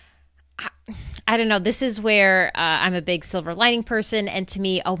I don't know. This is where I'm a big silver lining person. And to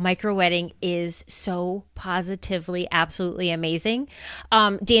me, a micro wedding is so positively, absolutely amazing.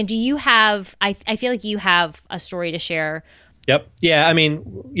 Dan, do you have, I feel like you have a story to share. Yep. Yeah. I mean,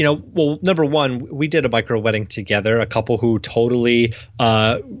 well, number one, we did a micro wedding together, a couple who totally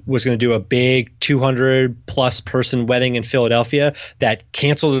was going to do a big 200 plus person wedding in Philadelphia that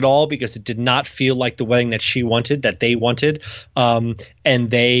canceled it all because it did not feel like the wedding that she wanted, that they wanted. And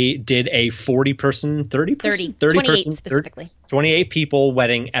they did a 40 person, 30 person, 30 28 person, specifically. 28 people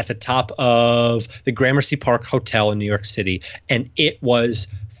wedding at the top of the Gramercy Park Hotel in New York City. And it was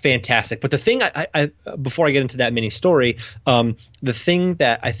fantastic. But the thing I before I get into that mini story, the thing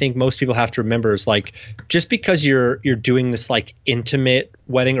that I think most people have to remember is like, just because you're doing this like intimate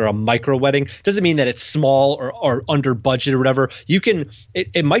wedding or a micro wedding doesn't mean that it's small or under budget or whatever.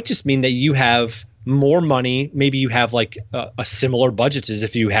 It might just mean that you have more money. Maybe you have like a similar budget as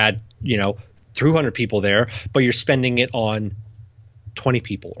if you had 300 people there, but you're spending it on 20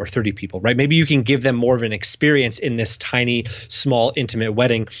 people or 30 people, right? Maybe you can give them more of an experience in this tiny, small, intimate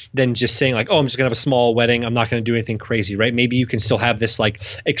wedding than just saying like, oh, I'm just gonna have a small wedding. I'm not gonna do anything crazy, right? Maybe you can still have this like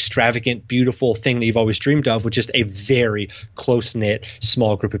extravagant, beautiful thing that you've always dreamed of with just a very close-knit,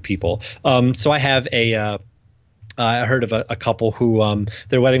 small group of people. So I have I heard of a couple who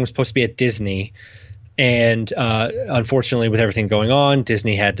their wedding was supposed to be at Disney. And unfortunately, with everything going on,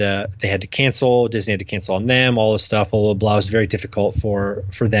 they had to cancel. Disney had to cancel on them. All this stuff, blah blah blah. It was very difficult for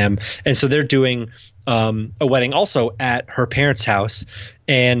them. And so they're doing a wedding also at her parents' house,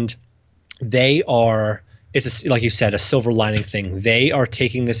 and they are. Like you said, a silver lining thing. They are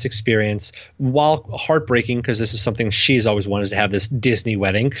taking this experience, while heartbreaking, because this is something she's always wanted to have, this Disney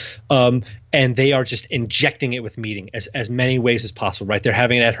wedding, and they are just injecting it with meaning as many ways as possible, right? They're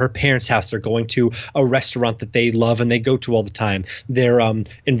having it at her parents' house. They're going to a restaurant that they love and they go to all the time. They're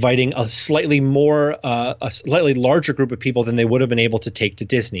inviting a slightly larger group of people than they would have been able to take to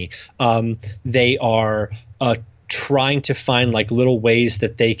Disney. They are trying to find like little ways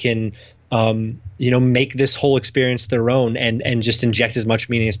that they can make this whole experience their own and just inject as much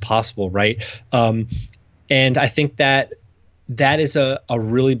meaning as possible, right? And I think that is a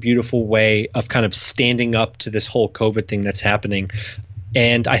really beautiful way of kind of standing up to this whole COVID thing that's happening.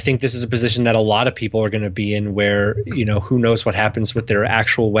 And I think this is a position that a lot of people are going to be in where, who knows what happens with their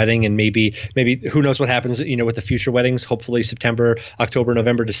actual wedding, and maybe who knows what happens, with the future weddings. Hopefully September, October,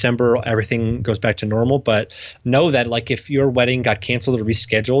 November, December, everything goes back to normal. But know that like if your wedding got canceled or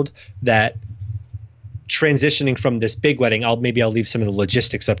rescheduled, that transitioning from this big wedding, I'll leave some of the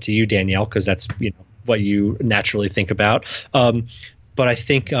logistics up to you, Danielle, because that's, what you naturally think about. But I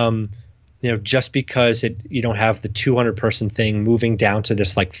think, just because you don't have the 200 person thing, moving down to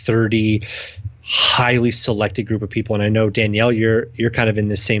this like 30 highly selected group of people. And I know, Danielle, you're kind of in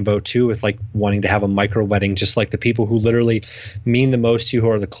the same boat too, with like wanting to have a micro wedding, just like the people who literally mean the most to you, who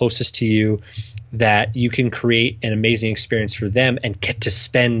are the closest to you, that you can create an amazing experience for them and get to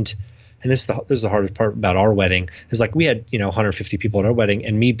spend. And this is the hardest part about our wedding, is like we had 150 people at our wedding,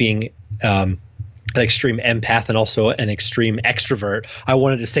 and me being an extreme empath and also an extreme extrovert, I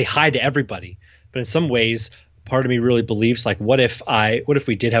wanted to say hi to everybody. But in some ways, part of me really believes like, what if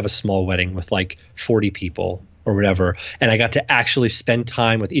we did have a small wedding with like 40 people or whatever, and I got to actually spend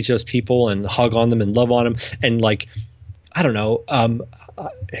time with each of those people and hug on them and love on them, and like, I don't know,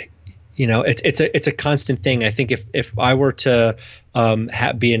 it's a constant thing. I think if I were to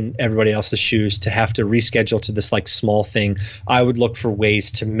be in everybody else's shoes, to have to reschedule to this like small thing, I would look for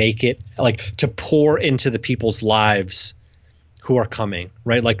ways to make it like to pour into the people's lives who are coming,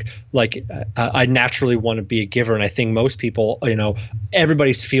 right? Like I naturally want to be a giver, and I think most people,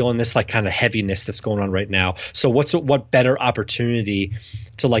 everybody's feeling this like kind of heaviness that's going on right now. So what better opportunity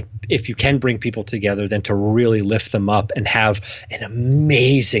to, like, if you can bring people together, than to really lift them up and have an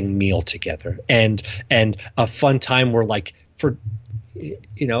amazing meal together and a fun time where, like, for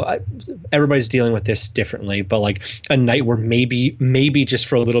everybody's dealing with this differently, but like a night where maybe just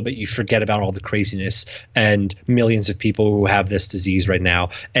for a little bit you forget about all the craziness and millions of people who have this disease right now,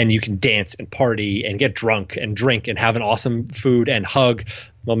 and you can dance and party and get drunk and drink and have an awesome food and hug.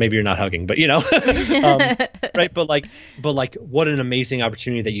 Well, maybe you're not hugging, but right. But like what an amazing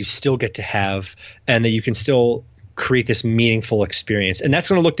opportunity that you still get to have, and that you can still create this meaningful experience. And that's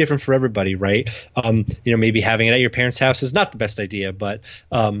going to look different for everybody, right? Maybe having it at your parents' house is not the best idea, but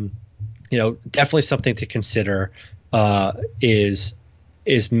definitely something to consider is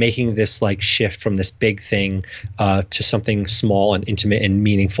making this like shift from this big thing to something small and intimate and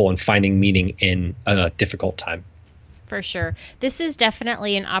meaningful, and finding meaning in a difficult time. For sure. This is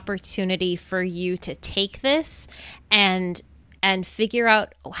definitely an opportunity for you to take this and figure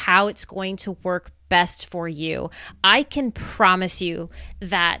out how it's going to work best for you. I can promise you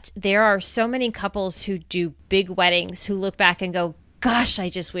that there are so many couples who do big weddings who look back and go, gosh, I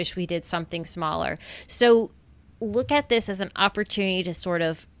just wish we did something smaller. So look at this as an opportunity to sort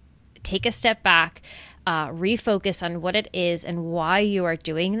of take a step back, refocus on what it is and why you are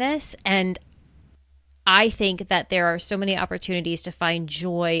doing this. And I think that there are so many opportunities to find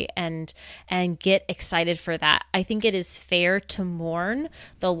joy and get excited for that. I think it is fair to mourn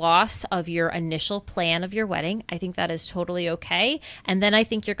the loss of your initial plan of your wedding. I think that is totally okay. And then I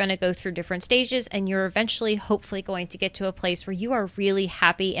think you're going to go through different stages, and you're eventually, hopefully, going to get to a place where you are really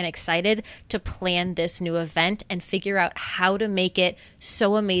happy and excited to plan this new event and figure out how to make it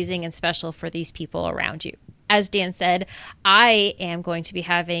so amazing and special for these people around you. As Dan said, I am going to be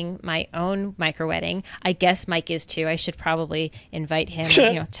having my own micro wedding. I guess Mike is too. I should probably invite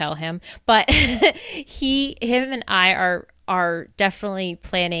him, tell him. But him and I are definitely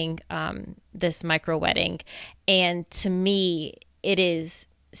planning this micro wedding. And to me, it is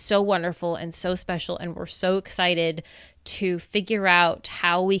so wonderful and so special. And we're so excited to figure out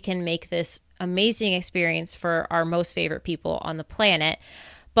how we can make this amazing experience for our most favorite people on the planet.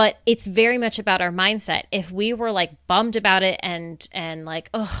 But it's very much about our mindset. If we were like bummed about it and like,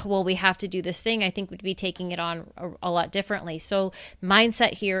 oh, well, we have to do this thing, I think we'd be taking it on a lot differently. So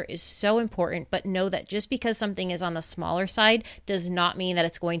mindset here is so important, but know that just because something is on the smaller side does not mean that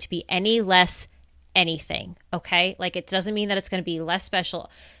it's going to be any less anything, okay? Like it doesn't mean that it's going to be less special.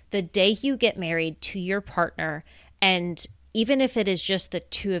 The day you get married to your partner, and even if it is just the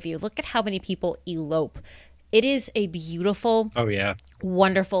two of you, look at how many people elope. It is a beautiful,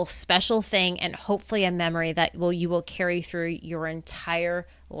 wonderful, special thing, and hopefully a memory that you will carry through your entire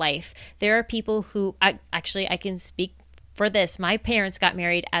life. There are people who, I can speak for this. My parents got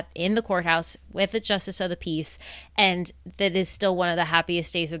married in the courthouse with the Justice of the Peace, and that is still one of the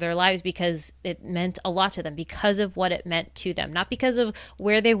happiest days of their lives because it meant a lot to them, because of what it meant to them, not because of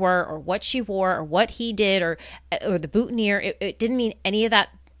where they were or what she wore or what he did or the boutonniere. It didn't mean any of that.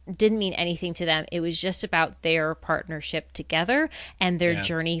 Didn't mean anything to them. It was just about their partnership together and their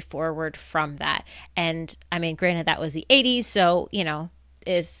journey forward from that. And I mean, granted, that was the 80s, so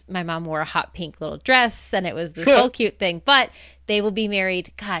my mom wore a hot pink little dress and it was this whole cute thing. But they will be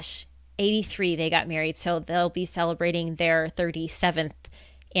married, 83 they got married, so they'll be celebrating their 37th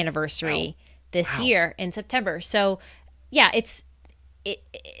anniversary this year in September. So yeah,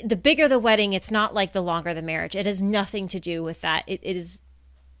 the bigger the wedding, it's not like the longer the marriage. It has nothing to do with that. It is,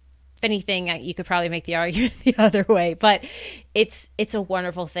 if anything, you could probably make the argument the other way, but it's a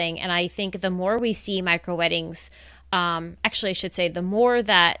wonderful thing. And I think the more we see micro weddings, actually I should say the more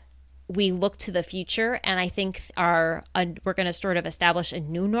that we look to the future, and I think we're going to sort of establish a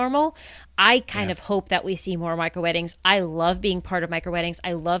new normal. I kind of hope that we see more micro weddings. I love being part of micro weddings.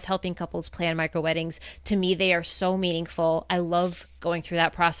 I love helping couples plan micro weddings. To me, they are so meaningful. I love going through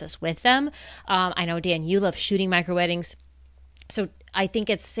that process with them. I know, Dan, you love shooting micro weddings. So I think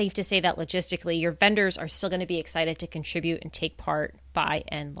it's safe to say that logistically, your vendors are still going to be excited to contribute and take part by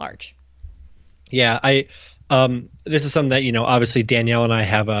and large. Yeah, this is something that, obviously Danielle and I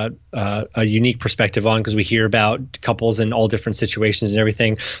have a unique perspective on, because we hear about couples in all different situations and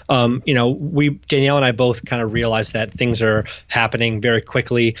everything. Danielle and I both kind of realize that things are happening very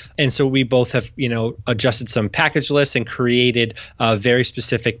quickly. And so we both have, adjusted some package lists and created very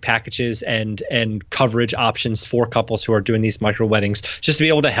specific packages and coverage options for couples who are doing these micro weddings, just to be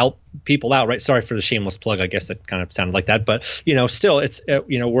able to help people out, right? Sorry for the shameless plug. I guess that kind of sounded like that, but still it's,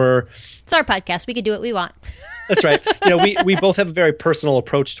 it's our podcast. We can do what we want. That's right. We both have a very personal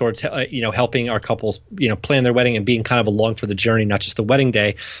approach towards, helping our couples, plan their wedding and being kind of along for the journey, not just the wedding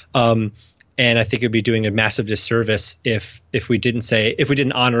day. And I think it'd be doing a massive disservice if we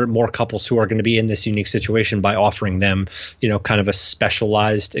didn't honor more couples who are going to be in this unique situation by offering them, kind of a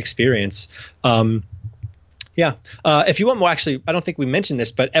specialized experience. Yeah. If you want more, actually, I don't think we mentioned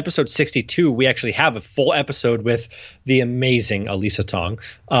this, but episode 62, we actually have a full episode with the amazing Elisa Tong,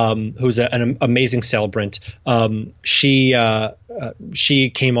 who's an amazing celebrant. She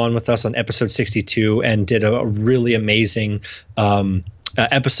came on with us on episode 62 and did a really amazing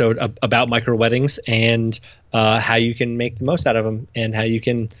episode about micro weddings and how you can make the most out of them and how you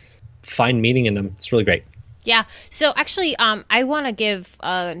can find meaning in them. It's really great. Yeah. So actually, I want to give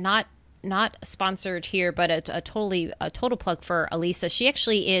not sponsored here, but a total plug for Elisa. She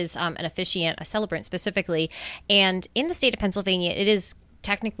actually is an officiant, a celebrant specifically, and in the state of Pennsylvania, it is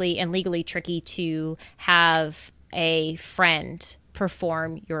technically and legally tricky to have a friend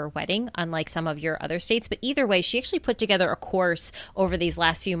perform your wedding, unlike some of your other states. But either way, she actually put together a course over these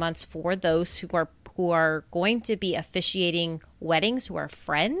last few months for those who are going to be officiating weddings, who are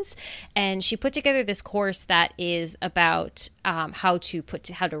friends, and she put together this course that is about how to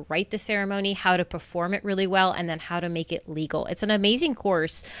write the ceremony, how to perform it really well, and then how to make it legal. It's an amazing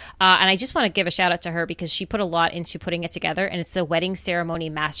course, and I just want to give a shout out to her because she put a lot into putting it together, and it's the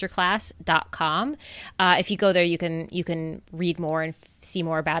weddingceremonymasterclass.com. If you go there, you can read more and see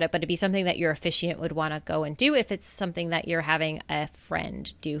more about it, but it'd be something that your officiant would want to go and do if it's something that you're having a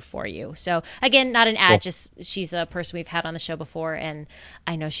friend do for you. So again, not an ad, cool. Just she's a person we've had on the show before, and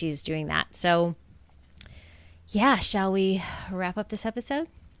I know she's doing that. So yeah, shall we wrap up this episode?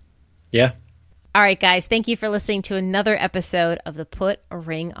 Yeah. All right, guys, thank you for listening to another episode of the Put a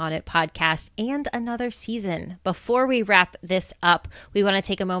Ring on It podcast and another season. Before we wrap this up, we want to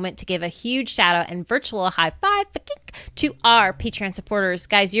take a moment to give a huge shout out and virtual high five to our Patreon supporters.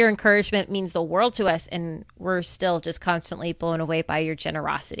 Guys, your encouragement means the world to us, and we're still just constantly blown away by your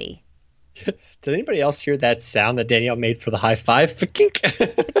generosity. Did anybody else hear that sound that Danielle made for the high five?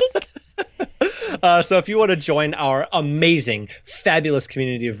 So if you want to join our amazing, fabulous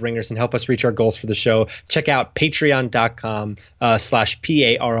community of ringers and help us reach our goals for the show, check out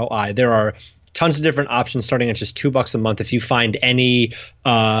patreon.com/PAROI. There are tons of different options starting at just $2 a month. If you find any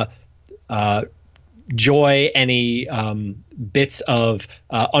joy, any bits of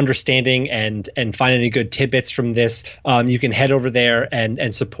understanding and find any good tidbits from this, you can head over there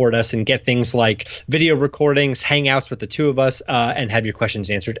and support us and get things like video recordings, hangouts with the two of us, and have your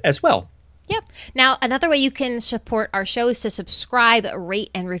questions answered as well. Yep. Now, another way you can support our show is to subscribe,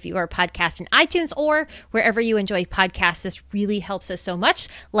 rate, and review our podcast in iTunes or wherever you enjoy podcasts. This really helps us so much.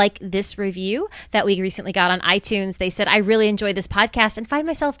 Like this review that we recently got on iTunes. They said, I really enjoy this podcast and find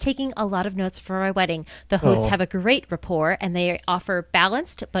myself taking a lot of notes for my wedding. The hosts have a great rapport and they offer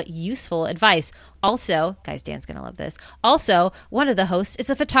balanced but useful advice. Also, guys, Dan's going to love this. Also, one of the hosts is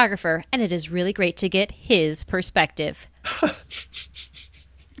a photographer and it is really great to get his perspective.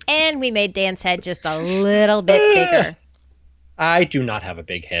 And we made Dan's head just a little bit bigger. I do not have a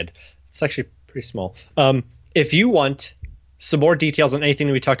big head. It's actually pretty small. If you want some more details on anything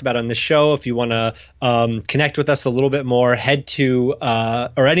that we talked about on this show, if you want to connect with us a little bit more, head to,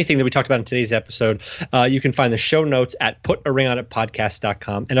 or anything that we talked about in today's episode, you can find the show notes at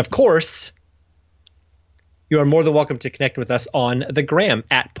putaringonitpodcast.com. And of course, you are more than welcome to connect with us on the gram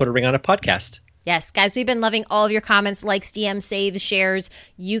at putaringonitpodcast. Yes, guys, we've been loving all of your comments, likes, DMs, saves, shares.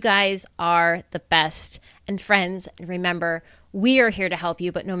 You guys are the best. And friends, remember, we are here to help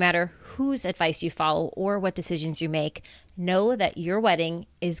you, but no matter whose advice you follow or what decisions you make, know that your wedding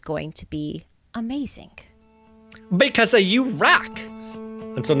is going to be amazing. Because of you rock.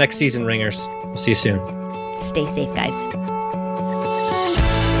 Until next season, ringers. We'll see you soon. Stay safe, guys.